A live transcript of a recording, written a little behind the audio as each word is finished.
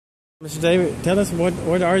Mr. David, tell us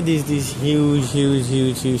what are these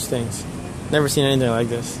huge things? Never seen anything like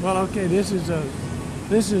this. Well, okay, this is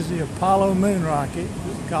the Apollo moon rocket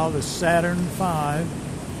called the Saturn V.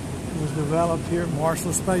 It was developed here at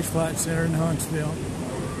Marshall Space Flight Center in Huntsville,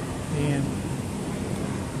 and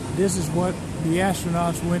this is what the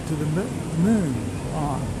astronauts went to the moon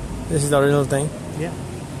on. This is the original thing. Yeah.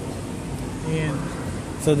 And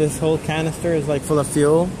so this whole canister is like full of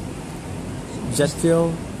fuel, jet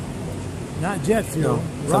fuel. Not jet fuel,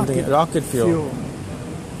 no, rocket fuel.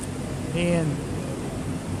 And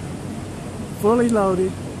fully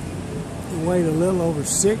loaded, it weighed a little over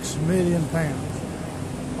 6 million pounds.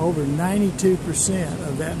 Over 92%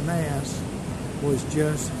 of that mass was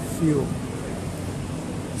just fuel.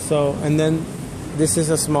 So, and then this is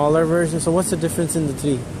a smaller version. So what's the difference in the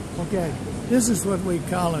three? Okay, this is what we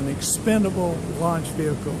call an expendable launch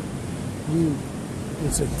vehicle.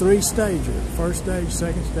 It's a three-stager, first stage,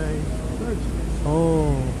 second stage, third stage.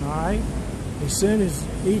 Oh. All right? As soon as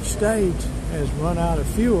each stage has run out of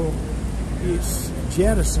fuel, it's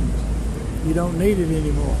jettisoned. You don't need it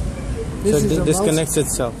anymore. This disconnects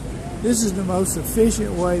itself. This is the most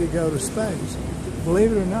efficient way to go to space.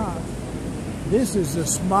 Believe it or not, this is the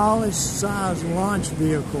smallest size launch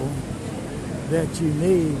vehicle that you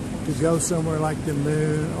need to go somewhere like the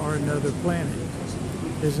moon or another planet.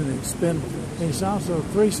 It's an expendable. And it's also a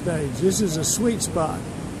three-stage. This is a sweet spot.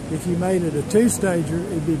 If you made it a two-stager,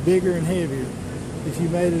 it'd be bigger and heavier. If you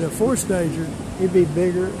made it a four-stager, it'd be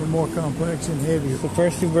bigger and more complex and heavier. So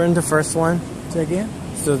first you burn the first one. Say again?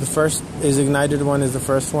 So the first is ignited one is the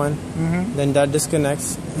first one. Mm-hmm. Then that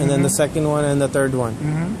disconnects. And then the second one and the third one.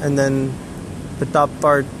 Mm-hmm. And then the top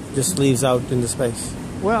part just leaves out into space.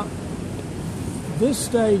 Well, this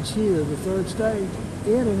stage here, the third stage,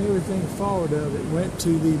 it and everything forward of it went to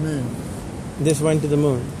the moon. This went to the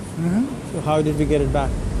moon. Mm-hmm. So how did we get it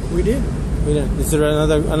back? We didn't. We didn't. Is there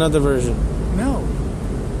another version? No.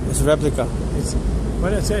 It's a replica. It's what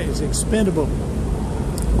did I say? It's expendable.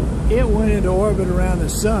 It went into orbit around the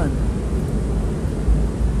sun.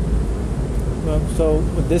 Well, so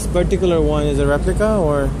this particular one is a replica,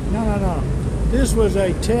 or? No. This was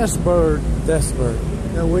a test bird. Test bird.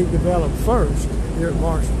 That we developed first here at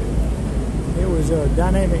Marshall. It was a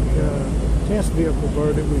dynamic test vehicle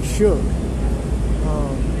bird that we shook.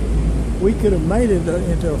 We could have made it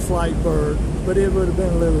into a flight bird, but it would have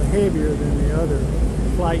been a little heavier than the other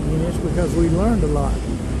flight units because we learned a lot.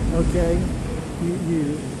 Okay,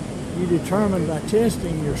 you determine by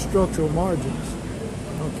testing your structural margins.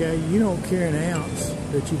 Okay, you don't carry an ounce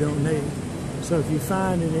that you don't need. So if you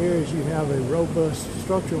find in areas you have a robust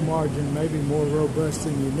structural margin, maybe more robust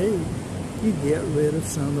than you need, you get rid of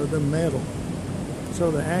some of the metal.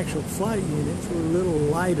 So the actual flight units were a little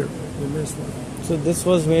lighter than this one. So this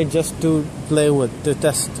was made just to play with, to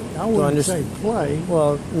test, I wouldn't say play.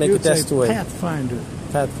 Well, make a test way. Pathfinder.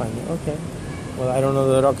 Pathfinder, okay. Well, I don't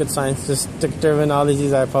know the rocket scientist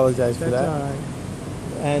terminologies. I apologize for that. That's all right.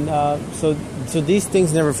 And so these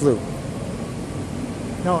things never flew.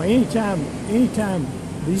 No, anytime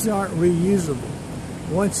these aren't reusable.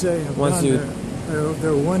 Once they have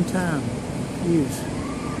they're one-time use.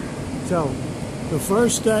 So the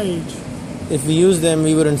first stage. If we use them,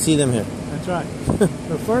 we wouldn't see them here. That's right.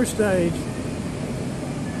 The first stage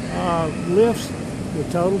lifts the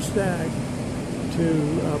total stack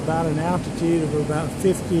to about an altitude of about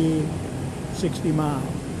 50, 60 miles,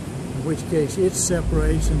 in which case it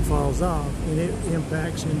separates and falls off, and it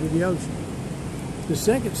impacts into the ocean. The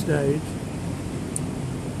second stage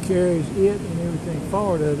carries it and everything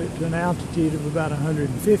forward of it to an altitude of about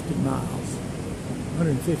 150 miles,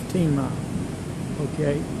 115 miles.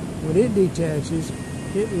 Okay? When it detaches,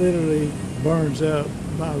 it literally burns up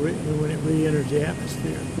when it re-enters the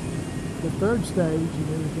atmosphere. The third stage and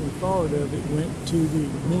everything forward of it went to the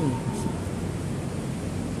moons.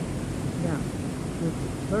 Now, the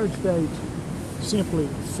third stage simply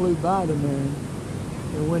flew by the moon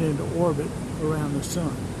and went into orbit around the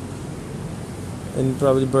sun. And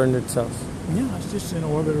probably burned itself. Yeah, it's just in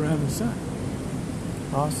orbit around the sun.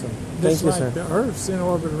 Awesome. Just Thank you, like sir. the Earth's in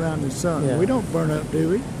orbit around the sun. Yeah. We don't burn up, do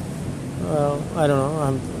we? Well, I don't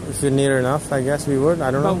know. If you're near enough, I guess we would.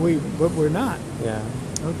 I don't know. But we're not. Yeah.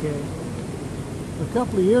 Okay. A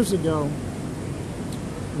couple of years ago,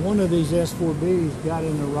 one of these S4Bs got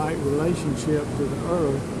in the right relationship to the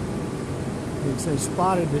Earth, and they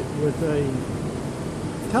spotted it with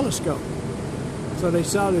a telescope. So they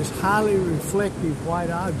saw this highly reflective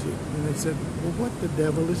white object, and they said, well, what the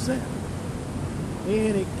devil is that?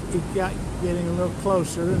 And it got getting a little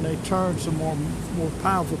closer, and they turned some more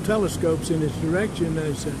powerful telescopes in its direction, and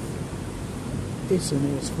they said, it's an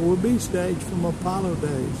S4B stage from Apollo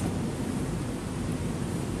days.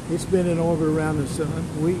 It's been in orbit around the sun.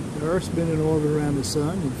 The Earth's been in orbit around the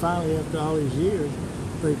sun, and finally, after all these years,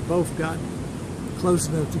 they've both got close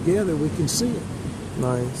enough together we can see it.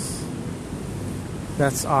 Nice.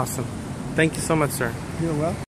 That's awesome. Thank you so much, sir. You're welcome.